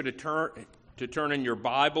To turn in your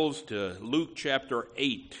Bibles to Luke chapter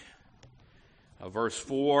 8, verse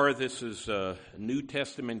 4. This is a New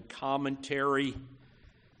Testament commentary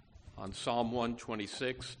on Psalm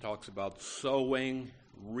 126. It talks about sowing,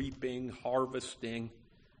 reaping, harvesting.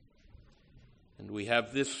 And we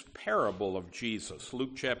have this parable of Jesus,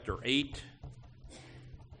 Luke chapter 8,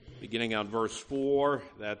 beginning on verse 4.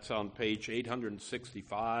 That's on page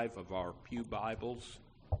 865 of our Pew Bibles.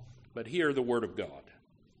 But hear the word of God.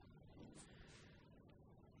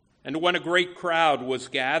 And when a great crowd was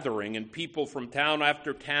gathering, and people from town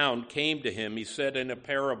after town came to him, he said in a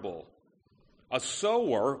parable, "A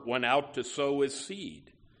sower went out to sow his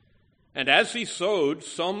seed. And as he sowed,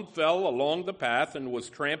 some fell along the path and was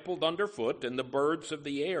trampled underfoot, and the birds of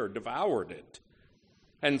the air devoured it.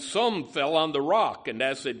 And some fell on the rock, and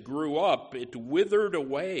as it grew up, it withered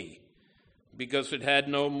away, because it had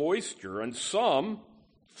no moisture. And some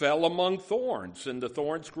fell among thorns, and the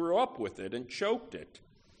thorns grew up with it and choked it.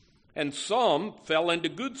 And some fell into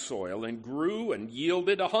good soil and grew and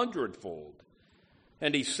yielded 100-fold.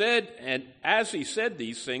 And he said, and as he said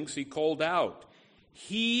these things, he called out,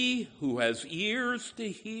 'He who has ears to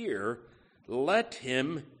hear, let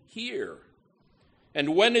him hear.'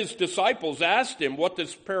 And when his disciples asked him what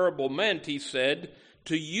this parable meant, he said,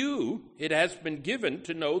 'To you it has been given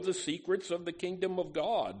to know the secrets of the kingdom of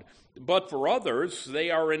God, but for others they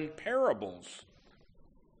are in parables,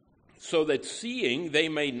 so that seeing they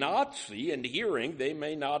may not see, and hearing they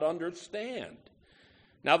may not understand.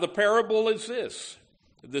 Now the parable is this: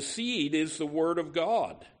 the seed is the word of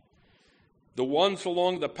God. The ones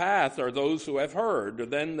along the path are those who have heard.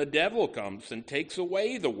 Then the devil comes and takes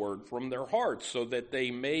away the word from their hearts, so that they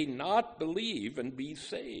may not believe and be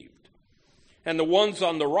saved. And the ones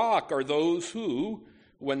on the rock are those who,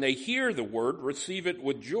 when they hear the word, receive it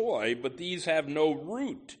with joy, but these have no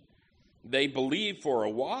root. They believe for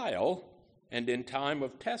a while, and in time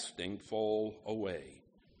of testing fall away.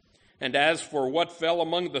 And as for what fell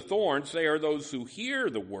among the thorns, they are those who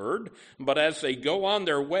hear the word, but as they go on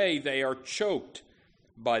their way, they are choked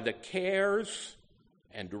by the cares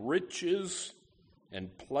and riches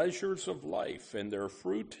and pleasures of life, and their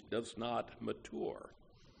fruit does not mature.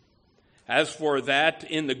 As for that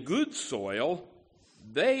in the good soil,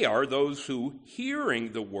 they are those who,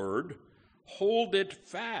 hearing the word, hold it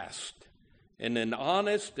fast in an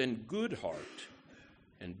honest and good heart,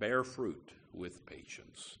 and bear fruit with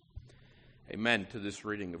patience." Amen to this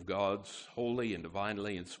reading of God's holy and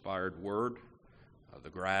divinely inspired word.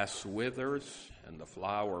 The grass withers and the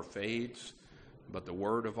flower fades, but the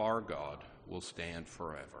word of our God will stand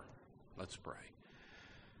forever. Let's pray.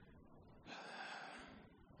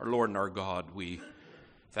 Our Lord and our God, we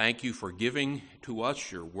thank you for giving to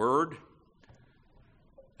us your word.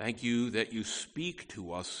 Thank you that you speak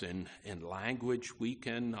to us in language we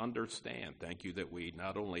can understand. Thank you that we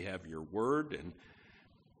not only have your word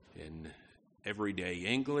in everyday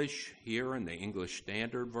English here in the English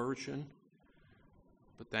Standard Version,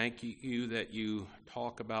 but thank you that you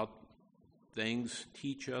talk about things,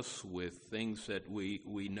 teach us with things that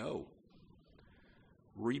we know.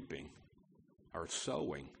 Reaping, or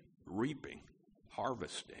sowing, reaping,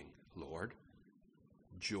 harvesting, Lord.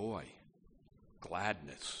 Joy,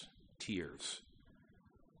 gladness, tears.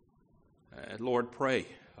 And Lord, pray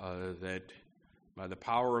that by the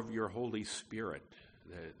power of your Holy Spirit,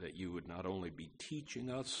 that you would not only be teaching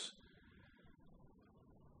us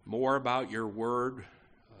more about your word,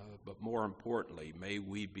 but more importantly, may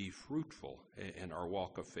we be fruitful in our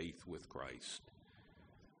walk of faith with Christ.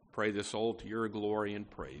 Pray this all to your glory and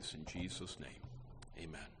praise in Jesus' name.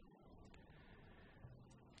 Amen.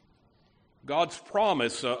 God's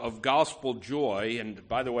promise of gospel joy, and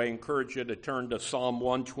by the way, I encourage you to turn to Psalm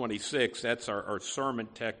 126. That's our sermon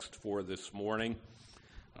text for this morning,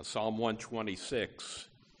 Psalm 126.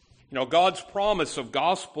 You know, God's promise of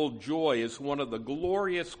gospel joy is one of the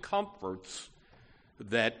glorious comforts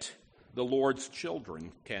that the Lord's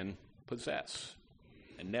children can possess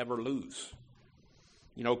and never lose.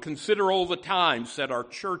 You know, consider all the times that our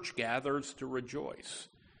church gathers to rejoice.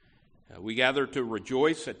 We gather to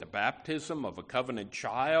rejoice at the baptism of a covenant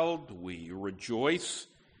child. We rejoice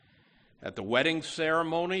at the wedding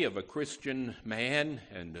ceremony of a Christian man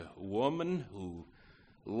and woman who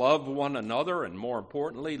love one another and, more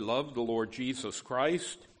importantly, love the Lord Jesus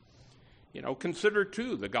Christ. You know, consider,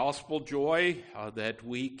 too, the gospel joy that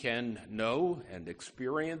we can know and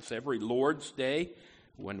experience every Lord's Day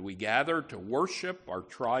when we gather to worship our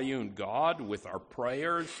triune God with our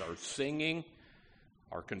prayers, our singing,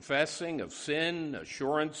 our confessing of sin,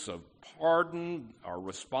 assurance of pardon, our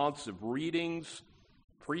responsive readings,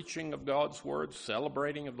 preaching of God's word,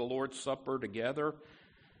 celebrating of the Lord's Supper together.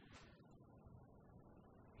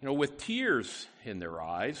 With tears in their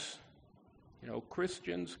eyes,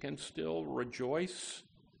 Christians can still rejoice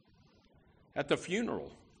at the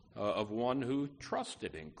funeral of one who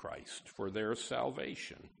trusted in Christ for their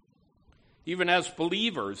salvation. Even as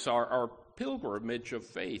believers, our pilgrimage of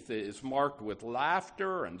faith is marked with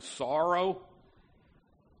laughter and sorrow,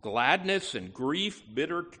 gladness and grief,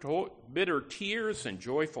 bitter tears and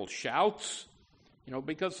joyful shouts,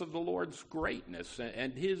 because of the Lord's greatness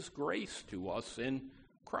and his grace to us in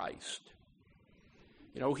Christ.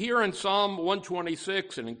 Here in Psalm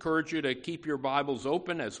 126, and encourage you to keep your Bibles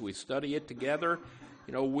open as we study it together,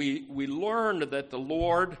 we learn that the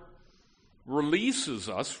Lord releases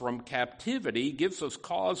us from captivity, gives us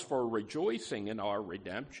cause for rejoicing in our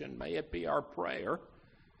redemption. May it be our prayer,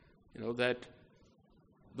 that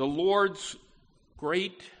the Lord's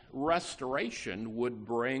great restoration would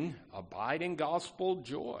bring abiding gospel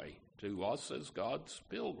joy to us as God's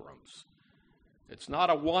pilgrims. It's not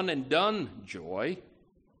a one-and-done joy.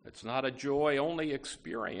 It's not a joy only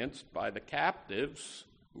experienced by the captives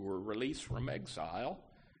who were released from exile.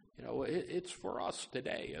 It's for us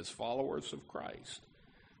today as followers of Christ.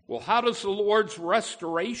 Well, how does the Lord's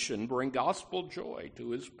restoration bring gospel joy to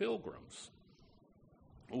his pilgrims?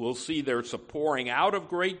 We'll see there's a pouring out of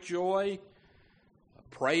great joy,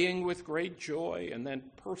 praying with great joy, and then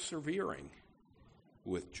persevering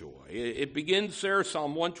with joy. It begins there,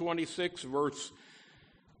 Psalm 126, verse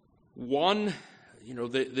 1,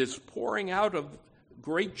 this pouring out of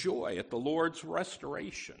great joy at the Lord's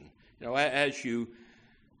restoration. As you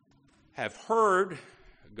have heard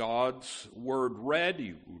God's word read,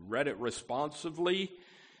 you read it responsively.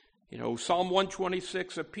 Psalm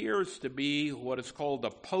 126 appears to be what is called a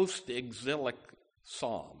post-exilic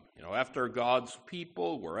psalm. After God's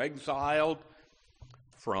people were exiled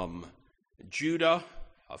from Judah,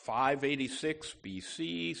 586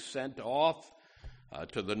 BC, sent off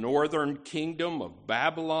to the northern kingdom of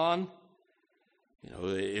Babylon.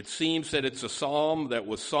 It seems that it's a psalm that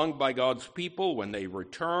was sung by God's people when they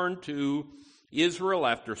returned to Israel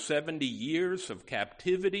after 70 years of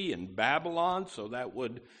captivity in Babylon, so that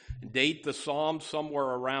would date the psalm somewhere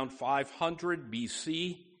around 500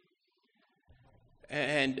 BC.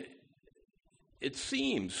 And it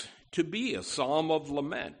seems to be a psalm of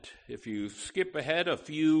lament. If you skip ahead a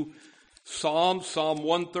few psalms, Psalm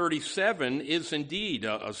 137 is indeed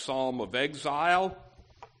a psalm of exile.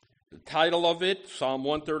 The title of it, Psalm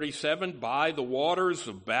 137, By the Waters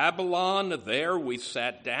of Babylon, there we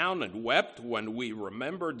sat down and wept when we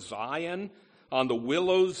remembered Zion. On the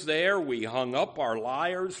willows there we hung up our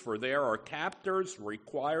lyres, for there our captors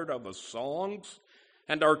required of us songs,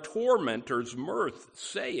 and our tormentors mirth,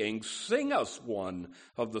 saying, Sing us one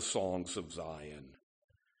of the songs of Zion.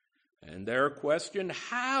 And their question,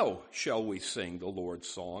 How shall we sing the Lord's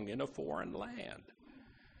song in a foreign land?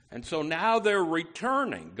 And so now they're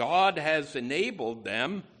returning. God has enabled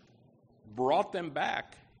them, brought them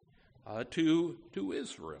back to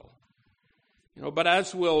Israel. But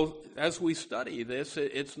as we study this,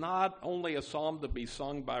 it's not only a psalm to be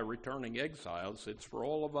sung by returning exiles, it's for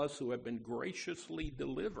all of us who have been graciously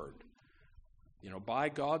delivered, by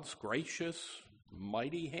God's gracious,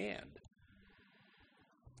 mighty hand.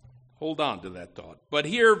 Hold on to that thought. But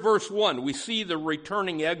here, verse 1, we see the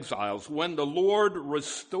returning exiles. When the Lord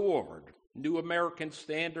restored, New American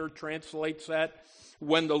Standard translates that,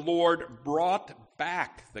 when the Lord brought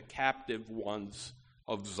back the captive ones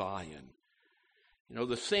of Zion.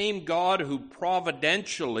 The same God who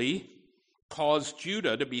providentially caused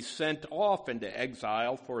Judah to be sent off into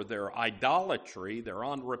exile for their idolatry, their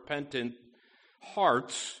unrepentant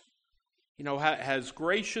hearts, has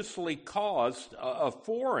graciously caused a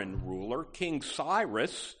foreign ruler, King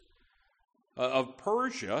Cyrus of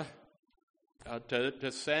Persia,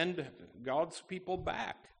 to send God's people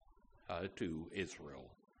back to Israel.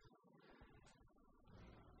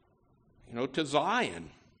 To Zion,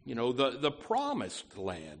 the promised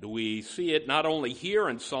land. We see it not only here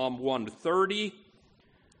in Psalm 130,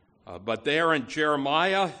 but there in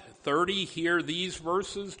Jeremiah 30. Hear these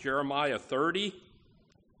verses, Jeremiah 30.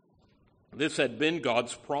 This had been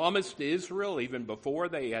God's promise to Israel even before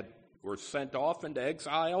they were sent off into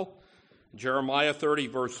exile. Jeremiah 30,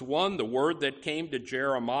 verse 1, the word that came to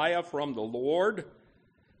Jeremiah from the Lord.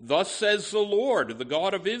 Thus says the Lord, the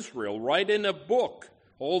God of Israel, write in a book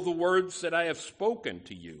all the words that I have spoken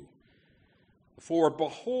to you. For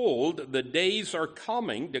behold, the days are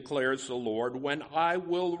coming, declares the Lord, when I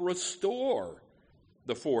will restore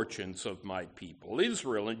the fortunes of my people,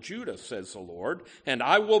 Israel and Judah, says the Lord, and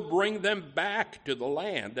I will bring them back to the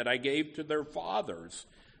land that I gave to their fathers,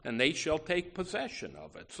 and they shall take possession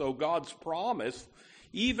of it. So God's promise,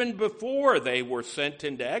 Even before they were sent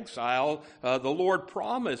into exile, the Lord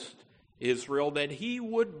promised Israel that he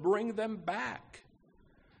would bring them back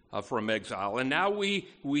from exile. And now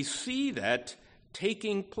we see that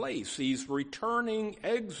taking place, these returning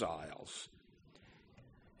exiles.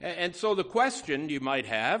 And so the question you might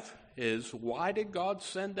have is, why did God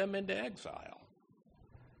send them into exile?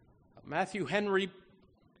 Matthew Henry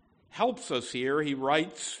helps us here. He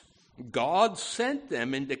writes, God sent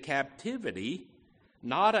them into captivity,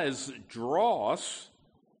 not as dross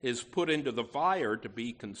is put into the fire to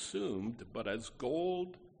be consumed, but as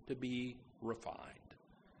gold to be refined.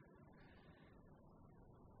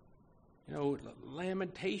 You know,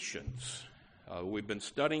 Lamentations. We've been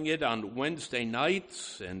studying it on Wednesday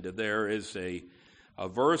nights, and there is a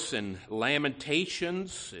verse in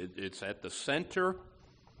Lamentations. It's at the center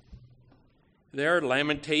there,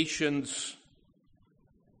 Lamentations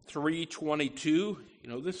 3:22. You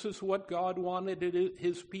know, this is what God wanted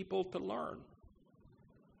his people to learn.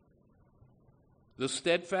 The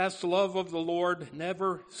steadfast love of the Lord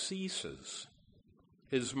never ceases.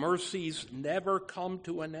 His mercies never come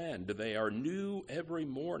to an end. They are new every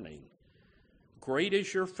morning. Great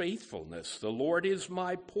is your faithfulness. The Lord is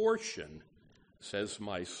my portion, says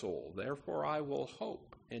my soul. Therefore I will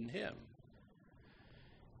hope in him.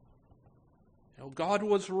 You know, God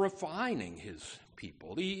was refining his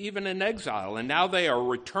people, even in exile. And now they are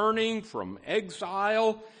returning from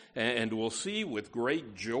exile, and we'll see with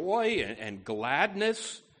great joy and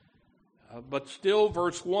gladness. But still,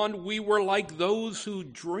 verse 1, we were like those who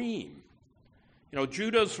dream. You know,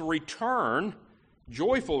 Judah's return,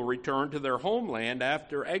 joyful return to their homeland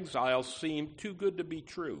after exile seemed too good to be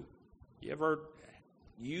true. You ever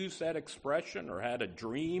used that expression or had a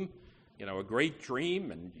dream, you know, a great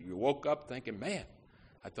dream, and you woke up thinking, man,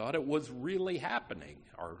 I thought it was really happening,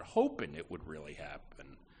 or hoping it would really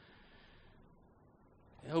happen.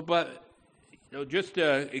 You know, but you know, just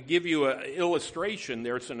to give you an illustration,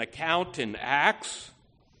 there's an account in Acts,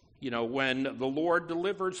 you know, when the Lord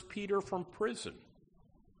delivers Peter from prison.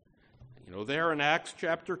 You know, there in Acts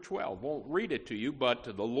chapter 12, won't read it to you, but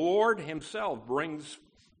the Lord himself brings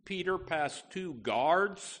Peter past two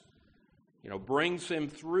guards, you know, brings him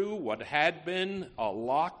through what had been a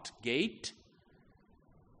locked gate,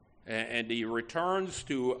 and he returns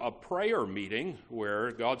to a prayer meeting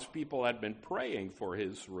where God's people had been praying for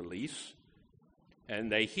his release. And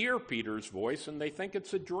they hear Peter's voice, and they think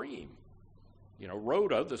it's a dream. You know,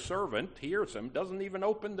 Rhoda, the servant, hears him, doesn't even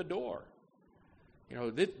open the door. You know,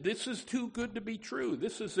 this is too good to be true.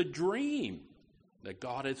 This is a dream that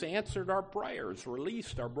God has answered our prayers,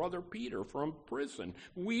 released our brother Peter from prison.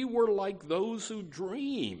 We were like those who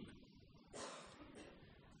dream.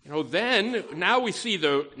 You know, then, now we see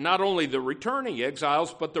not only the returning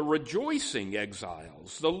exiles, but the rejoicing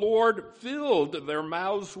exiles. The Lord filled their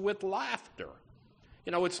mouths with laughter.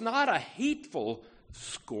 You know, it's not a hateful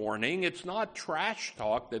scorning. It's not trash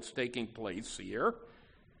talk that's taking place here.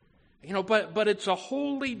 You know, but it's a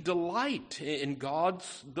holy delight in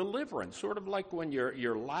God's deliverance. Sort of like when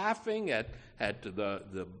you're laughing at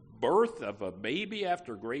the birth of a baby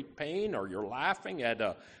after great pain, or you're laughing at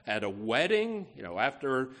a wedding, you know,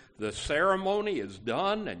 after the ceremony is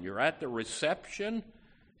done and you're at the reception.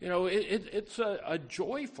 You know, it's a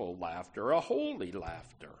joyful laughter, a holy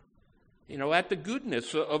laughter. You know, at the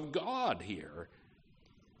goodness of God here.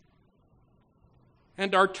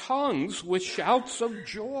 And our tongues with shouts of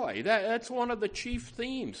joy. That's one of the chief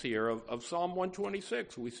themes here of Psalm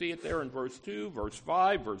 126. We see it there in verse 2, verse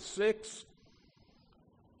 5, verse 6.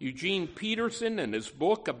 Eugene Peterson, in his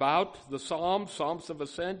book about the Psalms, Psalms of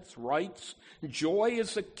Ascent, writes, joy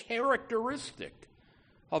is a characteristic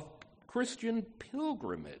of Christian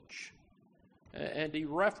pilgrimage. And he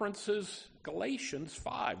references Galatians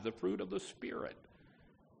 5, the fruit of the Spirit.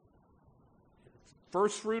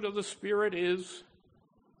 First fruit of the Spirit is,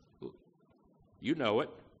 you know it,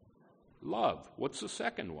 love. What's the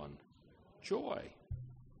second one? Joy.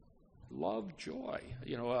 Love, joy.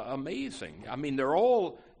 You know, amazing. I mean, they're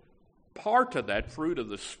all part of that fruit of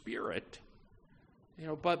the Spirit. You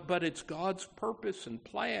know, but it's God's purpose and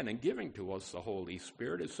plan in giving to us the Holy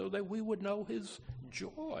Spirit is so that we would know his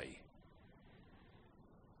joy.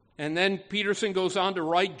 And then Peterson goes on to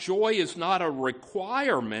write, joy is not a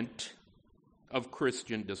requirement of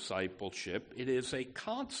Christian discipleship. It is a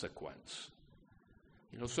consequence.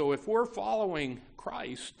 You know, so if we're following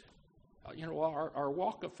Christ, you know, our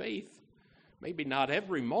walk of faith, maybe not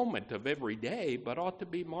every moment of every day, but ought to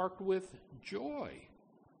be marked with joy.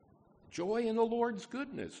 Joy in the Lord's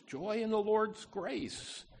goodness, joy in the Lord's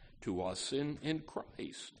grace to us in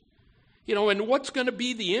Christ. You know, and what's going to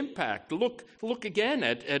be the impact? Look again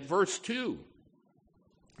at verse 2.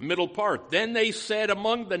 Middle part, then they said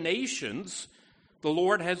among the nations, the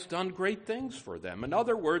Lord has done great things for them. In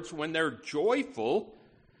other words, when they're joyful,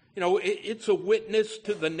 it's a witness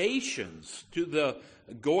to the nations, to the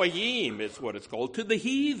goyim is what it's called, to the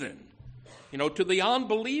heathen, to the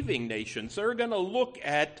unbelieving nations. They're going to look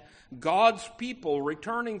at God's people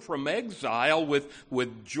returning from exile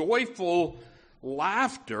with joyful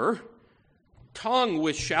laughter, tongue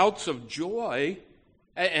with shouts of joy,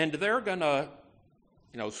 and they're going to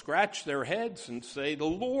scratch their heads and say, the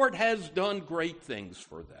Lord has done great things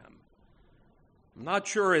for them. I'm not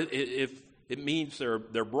sure if it means they're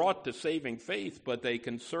brought to saving faith, but they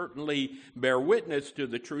can certainly bear witness to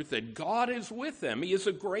the truth that God is with them. He is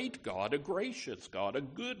a great God, a gracious God, a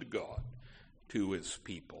good God to his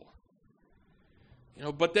people.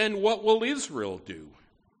 But then what will Israel do?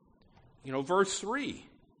 Verse 3.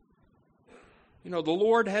 The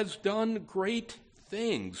Lord has done great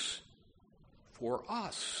things for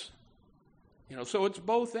us. So it's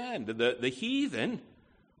both ends. The heathen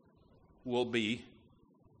will be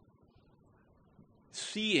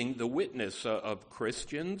seeing the witness of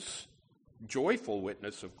Christians, joyful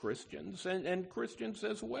witness of Christians, and Christians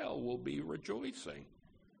as well will be rejoicing.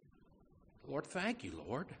 Lord, thank you,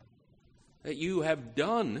 Lord, that you have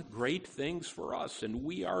done great things for us, and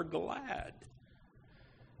we are glad.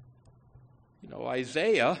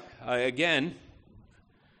 Isaiah, again,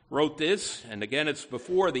 wrote this, and again it's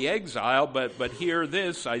before the exile, but hear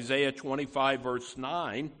this, Isaiah 25, verse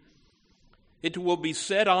 9. It will be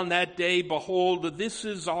said on that day, behold, this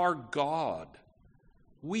is our God.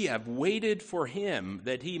 We have waited for him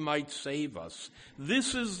that he might save us.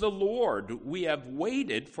 This is the Lord. We have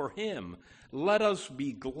waited for him. Let us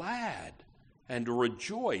be glad and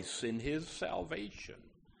rejoice in his salvation.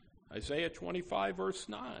 Isaiah 25, verse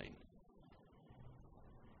 9.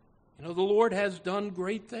 The Lord has done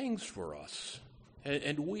great things for us,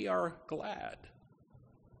 and we are glad.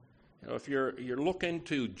 If you're looking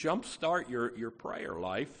to jumpstart your prayer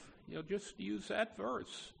life, just use that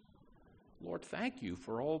verse. Lord, thank you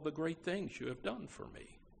for all the great things you have done for me.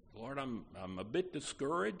 Lord, I'm a bit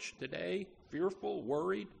discouraged today, fearful,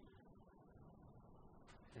 worried.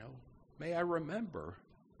 May I remember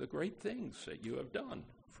the great things that you have done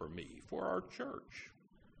for me, for our church,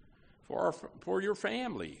 for your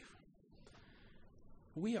family.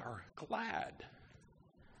 We are glad.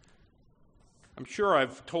 I'm sure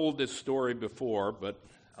I've told this story before, but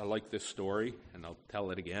I like this story, and I'll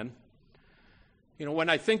tell it again. When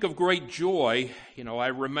I think of great joy, I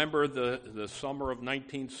remember the summer of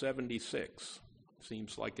 1976.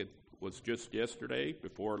 Seems like it was just yesterday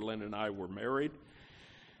before Lynn and I were married.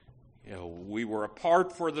 We were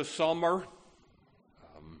apart for the summer,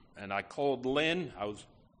 and I called Lynn. I was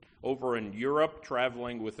over in Europe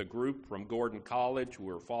traveling with a group from Gordon College.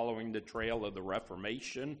 We were following the trail of the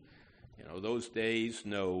Reformation. Those days,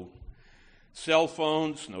 no cell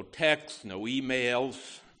phones, no texts, no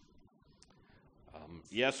emails.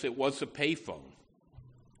 Yes, it was a payphone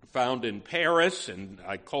found in Paris, and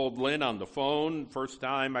I called Lynn on the phone. First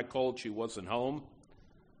time I called, she wasn't home.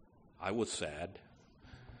 I was sad.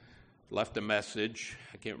 Left a message.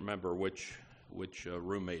 I can't remember which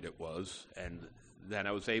roommate it was, and then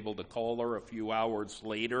I was able to call her a few hours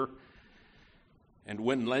later. And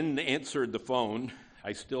when Lynn answered the phone,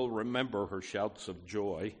 I still remember her shouts of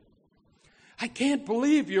joy. I can't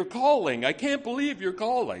believe you're calling. I can't believe you're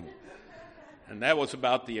calling. And that was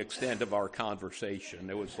about the extent of our conversation.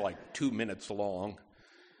 It was like 2 minutes long.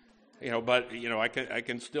 But I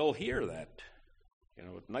can still hear that.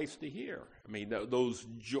 It's nice to hear. I mean, those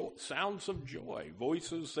sounds of joy,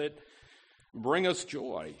 voices that bring us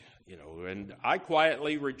joy. And I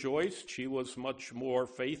quietly rejoiced. She was much more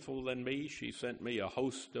faithful than me. She sent me a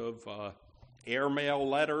host of airmail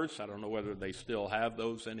letters. I don't know whether they still have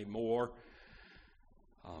those anymore.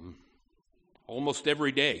 Almost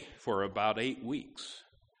every day for about 8 weeks.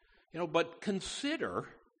 But consider,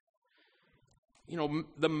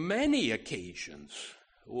 the many occasions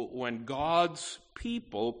when God's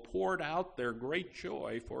people poured out their great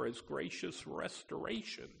joy for his gracious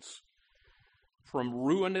restorations from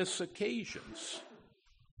ruinous occasions.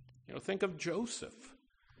 Think of Joseph,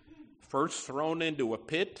 first thrown into a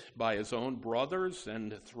pit by his own brothers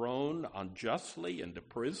and thrown unjustly into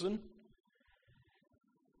prison.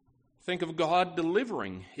 Think of God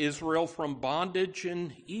delivering Israel from bondage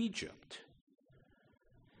in Egypt.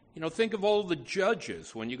 Think of all the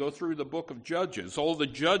judges, when you go through the book of Judges, all the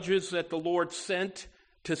judges that the Lord sent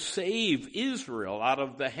to save Israel out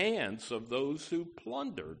of the hands of those who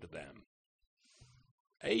plundered them.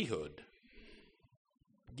 Ehud,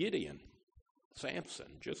 Gideon,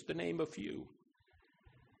 Samson, just to name a few.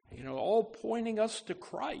 all pointing us to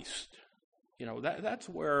Christ. That's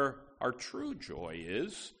where our true joy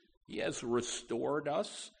is. He has restored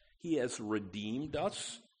us. He has redeemed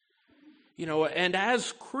us. And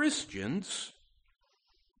as Christians,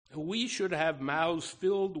 we should have mouths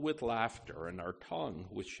filled with laughter and our tongue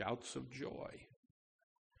with shouts of joy.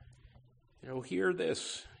 Hear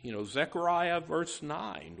this, Zechariah verse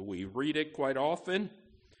 9. We read it quite often.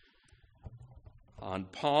 On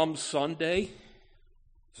Palm Sunday,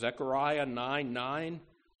 Zechariah 9:9.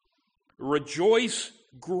 Rejoice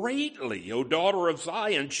greatly, O daughter of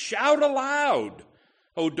Zion. Shout aloud,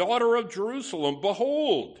 O daughter of Jerusalem.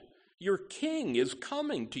 Behold, your king is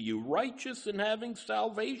coming to you, righteous and having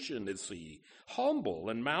salvation is he, humble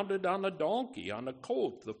and mounted on a donkey, on a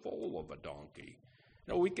colt, the foal of a donkey.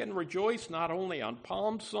 We can rejoice not only on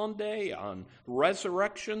Palm Sunday, on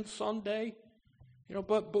Resurrection Sunday,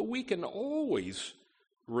 but we can always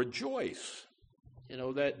rejoice,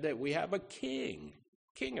 that we have a king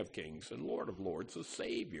of kings and Lord of lords, a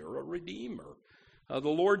Savior, a Redeemer, the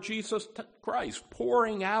Lord Jesus Christ,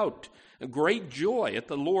 pouring out a great joy at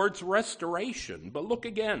the Lord's restoration. But look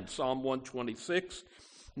again, Psalm 126,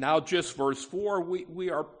 now just verse 4, we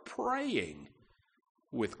are praying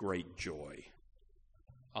with great joy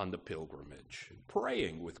on the pilgrimage,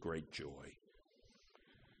 praying with great joy.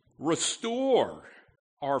 Restore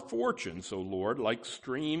our fortunes, O Lord, like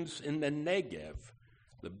streams in the Negev.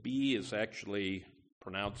 The B is actually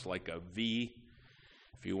pronounced like a V,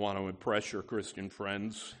 if you want to impress your Christian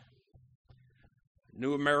friends.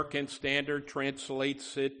 New American Standard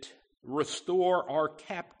translates it, restore our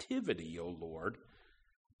captivity, O Lord,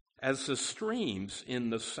 as the streams in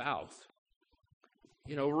the south.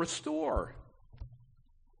 Restore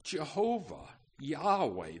Jehovah,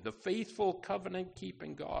 Yahweh, the faithful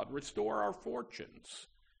covenant-keeping God. Restore our fortunes.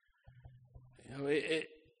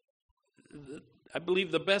 I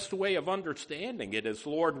believe the best way of understanding it is,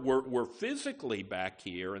 Lord, we're physically back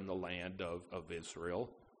here in the land of Israel,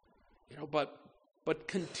 but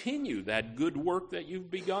continue that good work that you've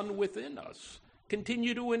begun within us.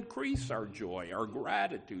 Continue to increase our joy, our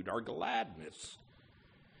gratitude, our gladness.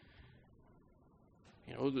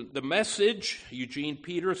 The Message, Eugene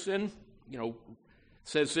Peterson,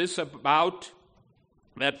 says this about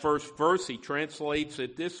that first verse. He translates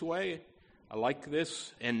it this way. I like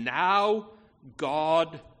this. And now,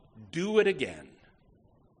 God, do it again.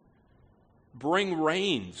 Bring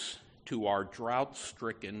rains to our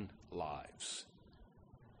drought-stricken lives.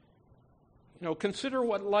 Consider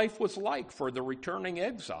what life was like for the returning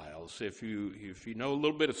exiles. If you know a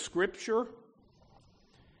little bit of Scripture,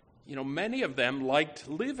 many of them liked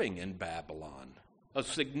living in Babylon. A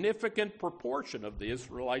significant proportion of the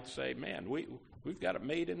Israelites say, man, we've got it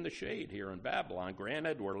made in the shade here in Babylon.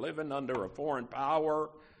 Granted, we're living under a foreign power,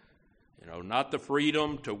 not the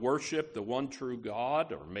freedom to worship the one true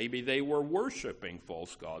God, or maybe they were worshiping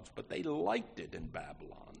false gods, but they liked it in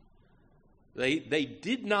Babylon. They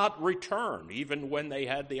did not return, even when they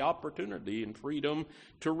had the opportunity and freedom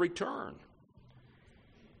to return.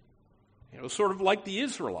 Sort of like the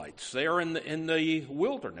Israelites there in the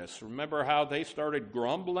wilderness. Remember how they started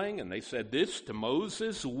grumbling and they said this to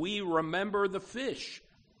Moses, we remember the fish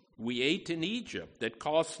we ate in Egypt that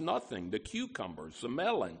cost nothing, the cucumbers, the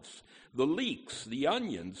melons, the leeks, the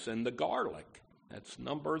onions, and the garlic. That's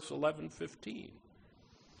Numbers 11:15.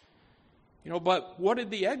 But what did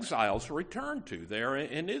the exiles return to there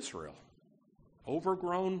in Israel?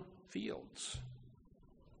 Overgrown fields.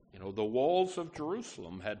 The walls of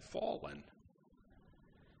Jerusalem had fallen.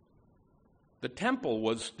 The temple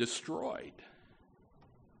was destroyed.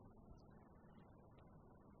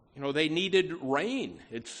 They needed rain,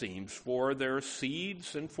 it seems, for their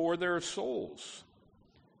seeds and for their souls.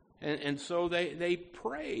 And so they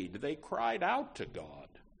prayed, they cried out to God.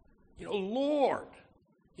 Lord,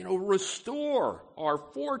 restore our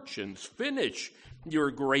fortunes, finish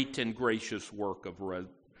your great and gracious work of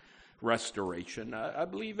restoration. I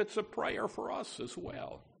believe it's a prayer for us as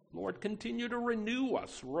well. Lord, continue to renew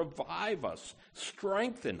us, revive us,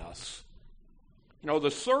 strengthen us.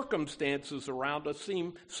 The circumstances around us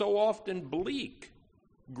seem so often bleak,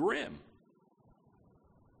 grim.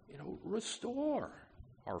 Restore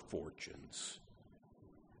our fortunes,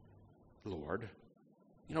 Lord.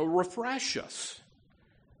 Refresh us,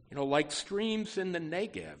 like streams in the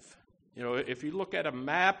Negev. If you look at a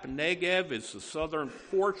map, Negev is the southern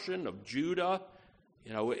portion of Judah.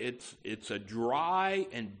 It's a dry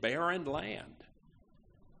and barren land.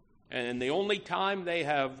 And the only time they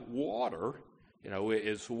have water,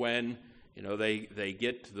 is when, they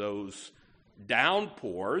get those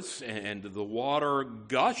downpours and the water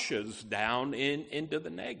gushes down into the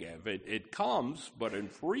Negev. It comes, but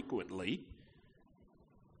infrequently.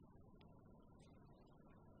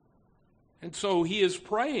 And so he is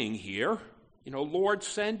praying here, Lord,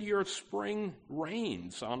 send your spring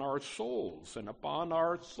rains on our souls and upon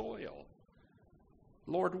our soil.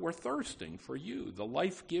 Lord, we're thirsting for you, the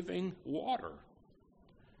life-giving water.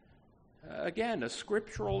 Again, a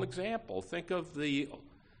scriptural example. Think of the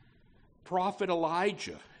prophet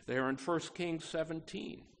Elijah there in 1 Kings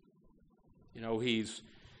 17.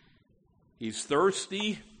 He's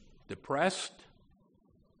thirsty, depressed,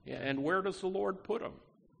 and where does the Lord put him?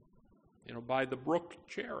 By the brook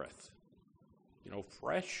Cherith.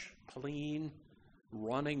 Fresh, clean,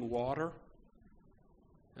 running water.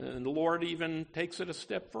 And the Lord even takes it a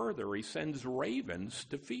step further. He sends ravens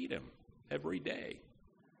to feed him every day.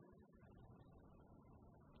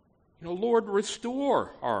 Lord,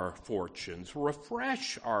 restore our fortunes,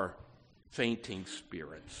 refresh our fainting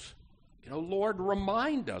spirits. Lord,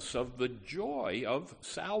 remind us of the joy of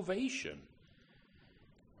salvation.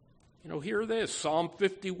 Hear this, Psalm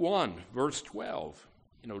 51, verse 12.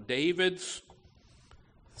 David's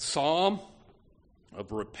psalm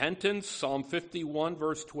of repentance, Psalm 51,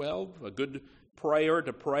 verse 12, a good prayer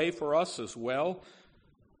to pray for us as well.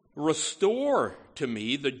 Restore to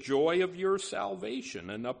me the joy of your salvation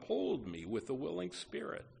and uphold me with a willing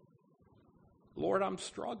spirit. Lord, I'm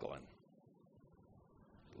struggling.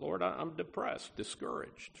 Lord, I'm depressed,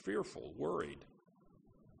 discouraged, fearful, worried,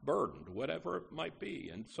 burdened, whatever it might be.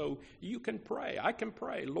 And so you can pray. I can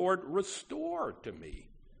pray, Lord, restore to me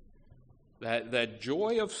that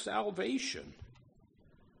joy of salvation.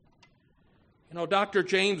 Dr.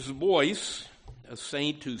 James Boyce, a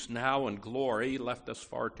saint who's now in glory, left us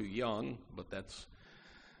far too young, but that's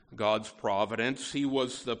God's providence. He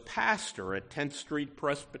was the pastor at 10th Street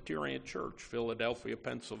Presbyterian Church, Philadelphia,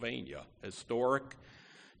 Pennsylvania. Historic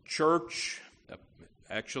church,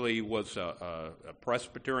 actually was a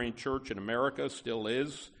Presbyterian church in America, still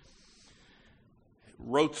is.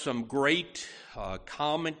 Wrote some great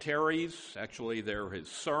commentaries. Actually, they're his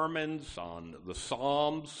sermons on the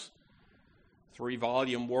Psalms,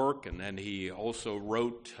 3-volume work, and then he also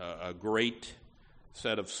wrote a great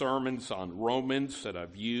set of sermons on Romans that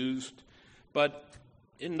I've used. But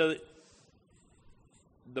in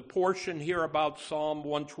the portion here about Psalm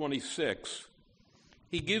 126,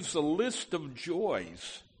 he gives a list of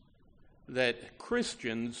joys that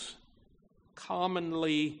Christians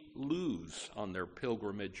commonly lose on their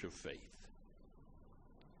pilgrimage of faith.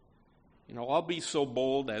 I'll be so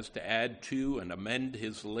bold as to add to and amend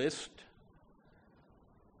his list.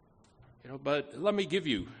 But let me give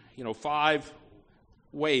you, 5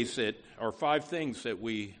 ways or 5 things that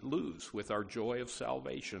we lose with our joy of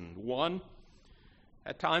salvation. 1,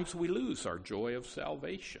 at times we lose our joy of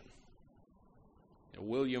salvation.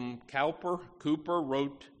 William Cooper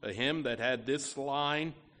wrote a hymn that had this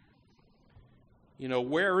line,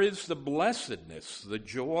 where is the blessedness, the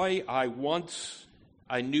joy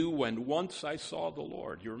I knew when once I saw the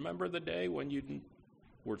Lord? You remember the day when you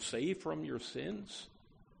were saved from your sins?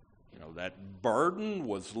 That burden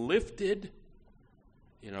was lifted.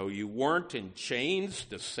 You weren't in chains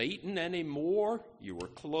to Satan anymore. You were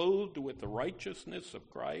clothed with the righteousness of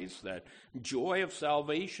Christ, that joy of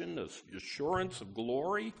salvation, the assurance of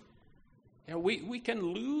glory. We can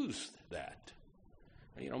lose that.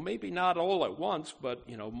 Maybe not all at once, but,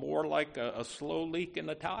 more like a slow leak in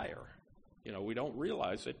a tire. We don't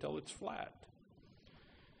realize it till it's flat.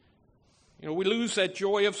 We lose that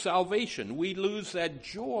joy of salvation. We lose that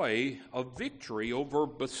joy of victory over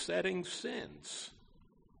besetting sins.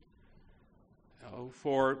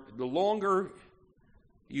 For the longer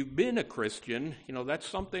you've been a Christian, that's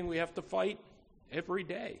something we have to fight every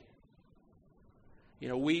day.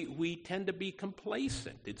 We tend to be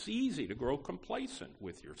complacent. It's easy to grow complacent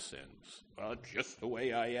with your sins. Just the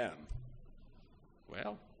way I am.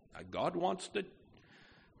 Well, God wants to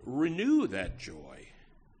renew that joy,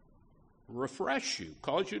 refresh you,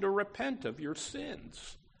 cause you to repent of your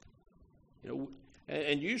sins.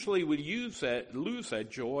 And usually we lose that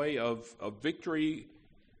joy of victory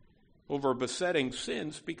over besetting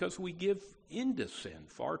sins because we give into sin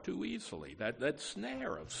far too easily, that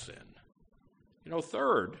snare of sin.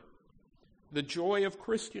 Third, the joy of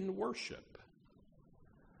Christian worship.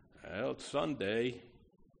 Well, it's Sunday.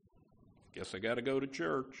 Guess I got to go to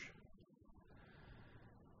church.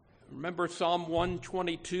 Remember Psalm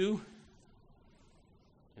 122?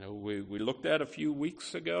 We looked at a few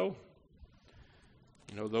weeks ago.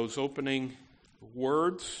 Those opening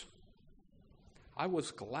words. I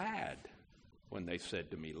was glad when they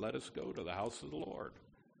said to me, let us go to the house of the Lord.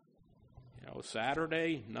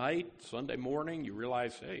 Saturday night, Sunday morning, you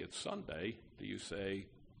realize, hey, it's Sunday. Do you say,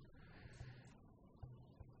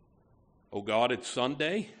 oh God, it's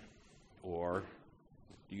Sunday? Or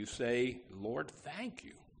do you say, Lord, thank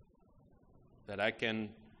you that I can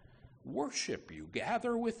worship you,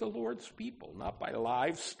 gather with the Lord's people, not by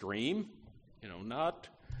live stream, not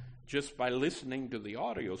just by listening to the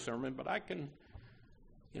audio sermon, but I can,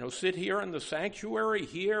 sit here in the sanctuary,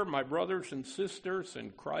 hear my brothers and sisters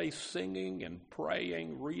in Christ singing and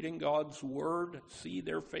praying, reading God's word, see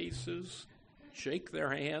their faces, shake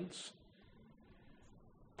their hands,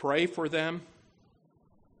 pray for them.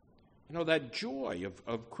 That joy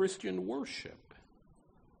of Christian worship.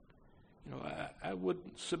 I would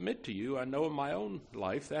submit to you, I know in my own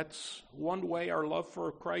life, that's one way our love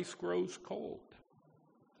for Christ grows cold.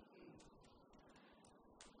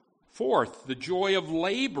 Fourth, the joy of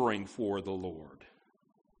laboring for the Lord.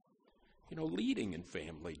 Leading in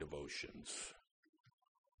family devotions,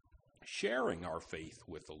 sharing our faith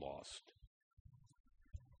with the lost,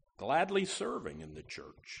 gladly serving in the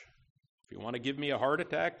church. If you want to give me a heart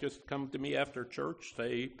attack, just come to me after church,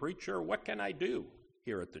 say, preacher, what can I do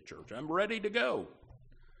here at the church? I'm ready to go.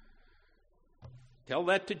 Tell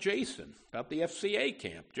that to Jason about the FCA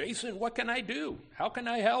camp. Jason, what can I do? How can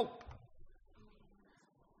I help?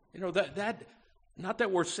 That not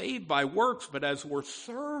that we're saved by works, but as we're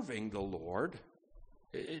serving the Lord,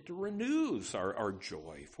 it renews our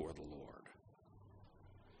joy for the Lord.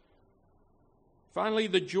 Finally,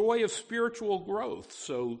 the joy of spiritual growth.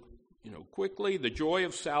 So, quickly, the joy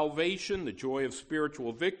of salvation, the joy of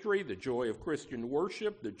spiritual victory, the joy of Christian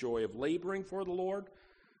worship, the joy of laboring for the Lord,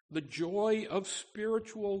 the joy of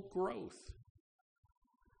spiritual growth.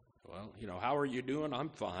 Well, how are you doing? I'm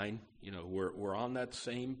fine. We're on that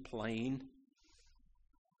same plane.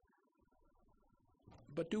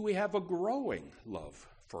 But do we have a growing love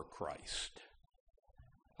for Christ?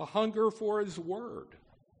 A hunger for his word?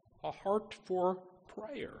 A heart for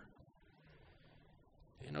prayer?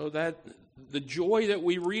 That the joy that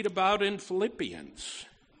we read about in Philippians.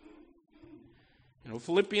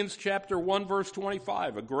 Philippians chapter 1, verse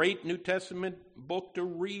 25, a great New Testament book to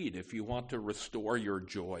read if you want to restore your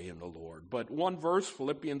joy in the Lord. But one verse,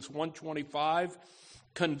 Philippians 1:25,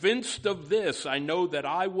 convinced of this, I know that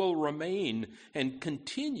I will remain and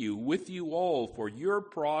continue with you all for your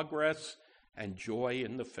progress and joy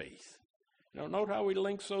in the faith. Note how he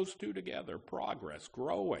links those two together, progress,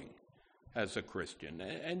 growing as a Christian,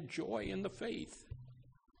 and joy in the faith.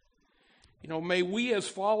 May we as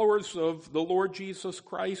followers of the Lord Jesus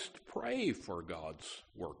Christ pray for God's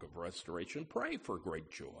work of restoration, pray for great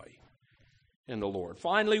joy in the Lord.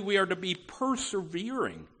 Finally, we are to be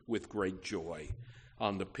persevering with great joy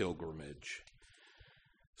on the pilgrimage.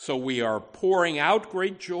 So we are pouring out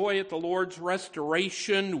great joy at the Lord's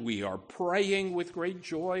restoration. We are praying with great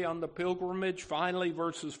joy on the pilgrimage. Finally,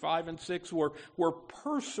 verses 5 and 6, we're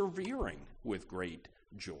persevering with great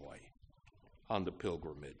joy on the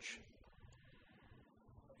pilgrimage.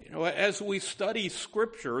 As we study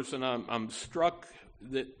scriptures, and I'm struck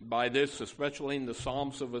by this, especially in the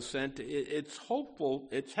Psalms of Ascent, it's helpful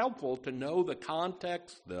to know the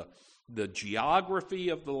context, the geography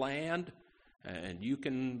of the land, and you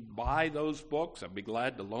can buy those books. I'd be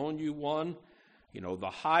glad to loan you one.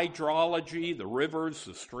 The hydrology, the rivers,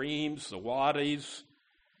 the streams, the wadis.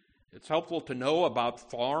 It's helpful to know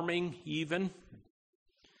about farming even.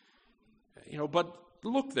 But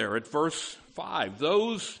look there at verse 5.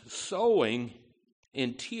 Those sowing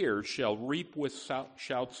in tears shall reap with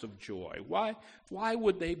shouts of joy. Why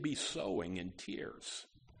would they be sowing in tears?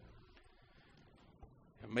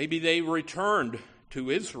 Maybe they returned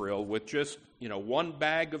to Israel with just, one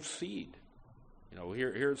bag of seed.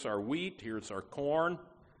 Here's our wheat, here's our corn,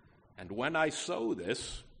 and when I sow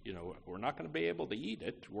this, we're not going to be able to eat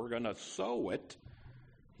it. We're going to sow it,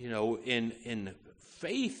 in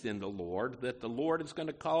faith in the Lord, that the Lord is going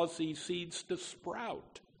to cause these seeds to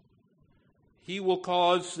sprout. He will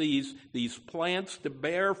cause these plants to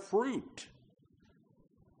bear fruit,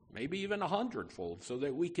 maybe even 100-fold, so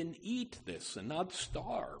that we can eat this and not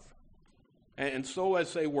starve. And so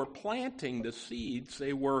as they were planting the seeds,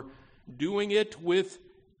 they were doing it with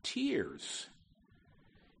tears.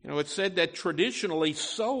 It said that traditionally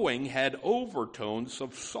sowing had overtones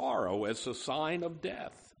of sorrow as a sign of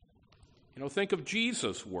death. Think of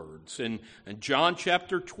Jesus' words in John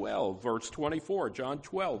chapter 12, verse 24. John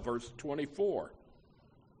 12, verse 24.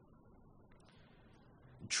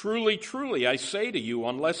 Truly, truly, I say to you,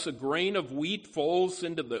 unless a grain of wheat falls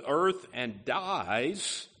into the earth and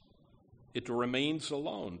dies, it remains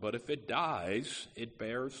alone. But if it dies, it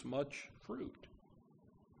bears much fruit.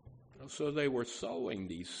 So they were sowing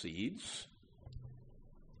these seeds,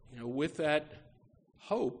 with that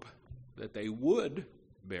hope that they would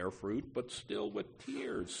bear fruit, but still with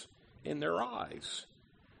tears in their eyes.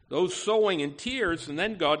 Those sowing in tears, and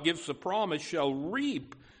then God gives the promise, shall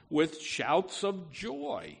reap with shouts of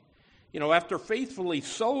joy. After faithfully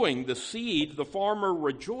sowing the seed, the farmer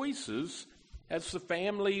rejoices as the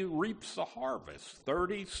family reaps the harvest,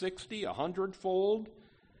 30, 60, 100-fold.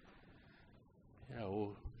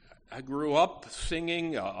 I grew up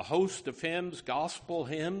singing a host of hymns, gospel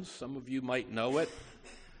hymns. Some of you might know it.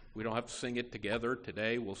 We don't have to sing it together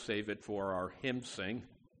today. We'll save it for our hymn sing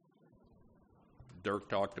Dirk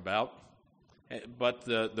talked about. But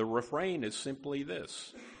the refrain is simply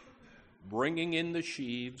this: bringing in the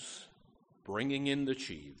sheaves, bringing in the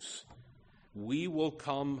sheaves. We will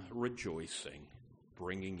come rejoicing,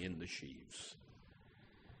 bringing in the sheaves.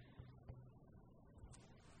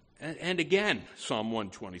 And again, Psalm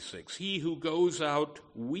 126, he who goes out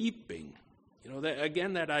weeping.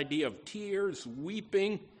 That idea of tears,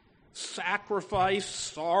 weeping, sacrifice,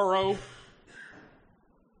 sorrow.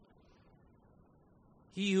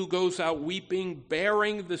 He who goes out weeping,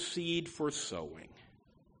 bearing the seed for sowing.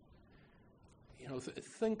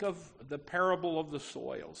 Think of the parable of the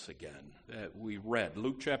soils again that we read,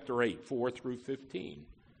 Luke chapter 8, 4 through 15.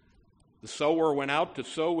 The sower went out to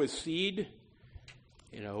sow his seed,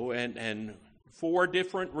 and 4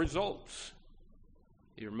 different results.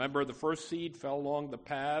 You remember the first seed fell along the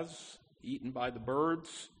paths, eaten by the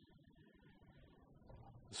birds.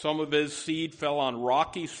 Some of his seed fell on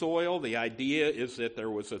rocky soil. The idea is that there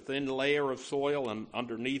was a thin layer of soil and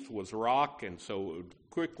underneath was rock, and so it would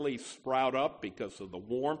quickly sprout up because of the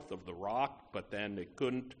warmth of the rock, but then it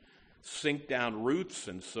couldn't sink down roots,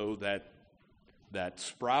 and so that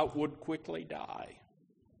sprout would quickly die.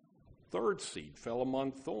 Third seed fell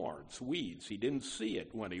among thorns, weeds. He didn't see it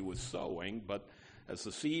when he was sowing, but as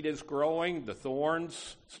the seed is growing, the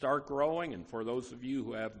thorns start growing. And for those of you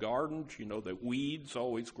who have gardens, you know that weeds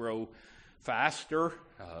always grow faster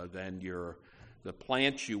than the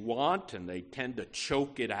plants you want, and they tend to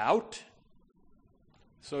choke it out.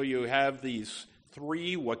 So you have these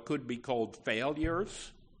 3 what could be called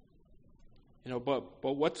failures. But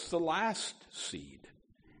what's the last seed?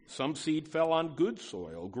 Some seed fell on good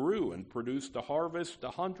soil, grew, and produced a harvest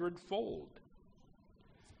 100-fold.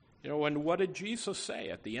 And what did Jesus say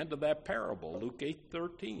at the end of that parable, Luke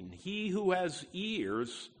 8:13? He who has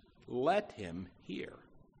ears, let him hear.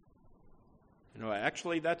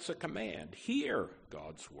 Actually, that's a command. Hear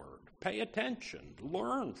God's word. Pay attention.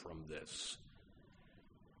 Learn from this.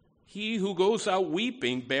 He who goes out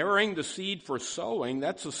weeping, bearing the seed for sowing,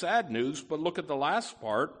 that's the sad news, but look at the last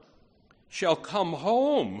part, shall come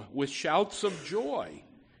home with shouts of joy,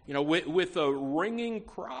 with a ringing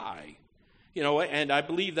cry. And I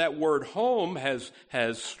believe that word home has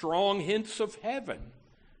strong hints of heaven.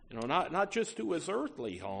 Not just to his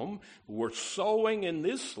earthly home. We're sowing in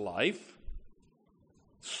this life,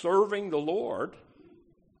 serving the Lord.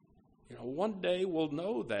 One day we'll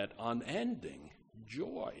know that unending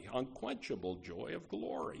joy, unquenchable joy of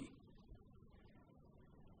glory.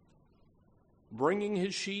 Bringing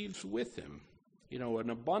his sheaves with him, an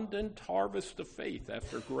abundant harvest of faith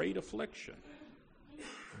after great affliction.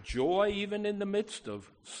 Joy even in the midst of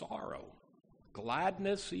sorrow.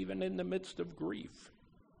 Gladness even in the midst of grief.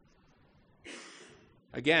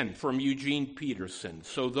 Again, from Eugene Peterson.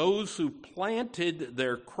 So those who planted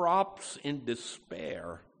their crops in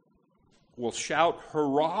despair will shout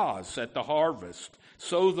hurrahs at the harvest.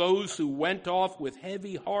 So those who went off with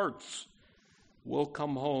heavy hearts will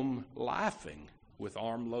come home laughing with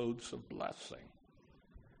armloads of blessing.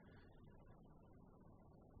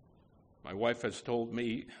 My wife has told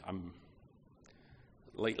me,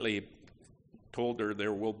 lately told her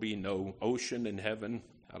there will be no ocean in heaven.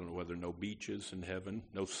 I don't know whether no beaches in heaven,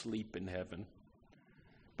 no sleep in heaven.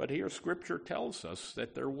 But here Scripture tells us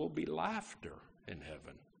that there will be laughter in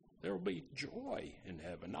heaven. There will be joy in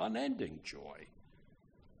heaven, unending joy.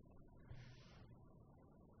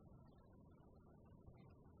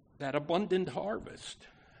 That abundant harvest.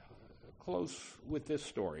 Close with this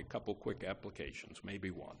story, a couple quick applications,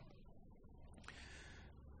 maybe one.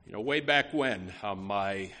 Way back when,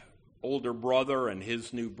 my older brother and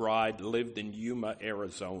his new bride lived in Yuma,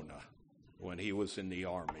 Arizona, when he was in the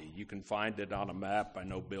Army. You can find it on a map. I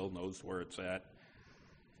know Bill knows where it's at.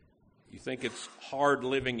 You think it's hard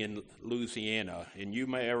living in Louisiana. In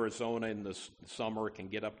Yuma, Arizona, in the summer, it can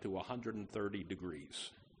get up to 130 degrees.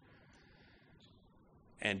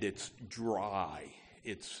 And it's dry.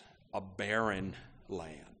 It's a barren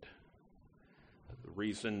land. The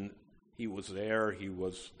reason he was there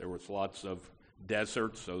was lots of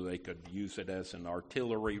desert so they could use it as an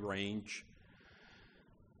artillery range.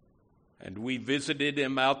 And we visited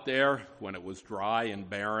him out there when it was dry and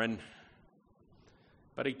barren.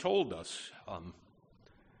 But he told us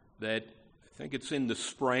that I think it's in the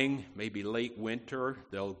spring, maybe late winter,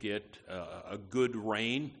 they'll get a good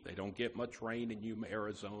rain. They don't get much rain in Yuma,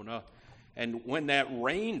 Arizona. And when that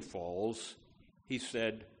rain falls, he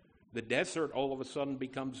said, the desert all of a sudden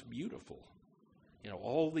becomes beautiful.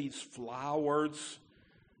 All these flowers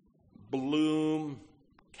bloom,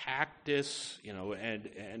 cactus,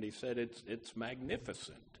 and he said it's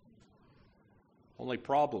magnificent. Only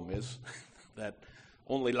problem is that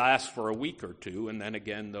only lasts for a week or two, and then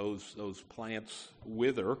again those plants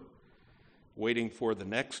wither, waiting for the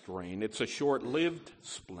next rain. It's a short-lived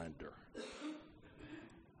splendor,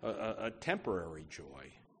 a temporary joy.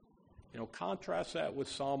 Contrast that with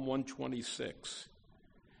Psalm 126.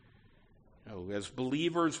 As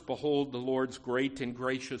believers behold the Lord's great and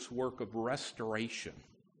gracious work of restoration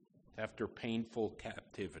after painful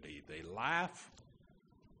captivity, they laugh,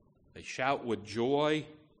 they shout with joy.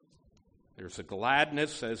 There's a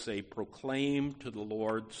gladness as they proclaim to the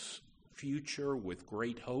Lord's future with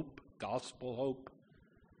great hope, gospel hope,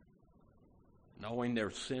 knowing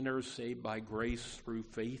they're sinners saved by grace through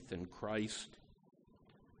faith in Christ.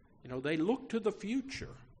 They look to the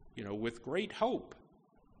future, with great hope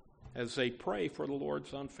as they pray for the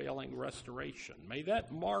Lord's unfailing restoration. May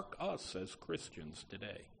that mark us as Christians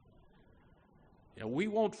today. We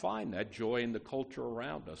won't find that joy in the culture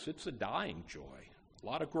around us. It's a dying joy, a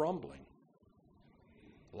lot of grumbling,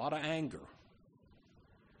 a lot of anger.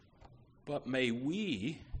 But may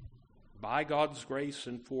we, by God's grace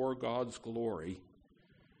and for God's glory,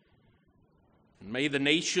 and may the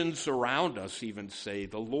nations around us even say,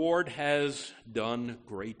 the Lord has done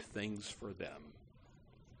great things for them.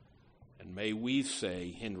 And may we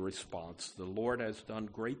say in response, the Lord has done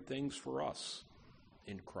great things for us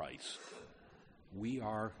in Christ. We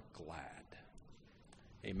are glad.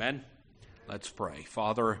 Amen. Let's pray.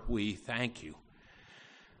 Father, we thank you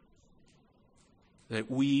that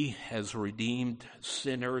we as redeemed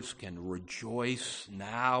sinners can rejoice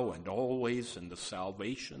now and always in the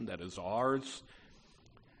salvation that is ours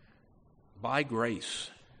by grace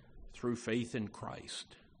through faith in Christ.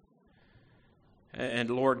 And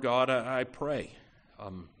Lord God, I pray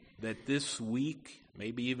that this week,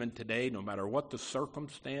 maybe even today, no matter what the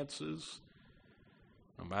circumstances,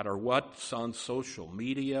 no matter what's on social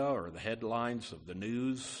media or the headlines of the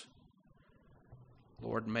news,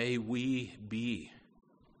 Lord, may we be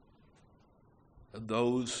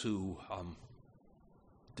those who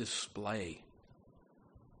display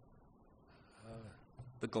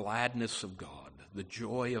the gladness of God, the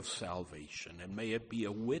joy of salvation, and may it be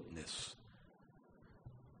a witness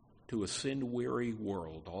to a sin-weary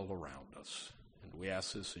world all around us. And we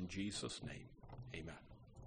ask this in Jesus' name. Amen.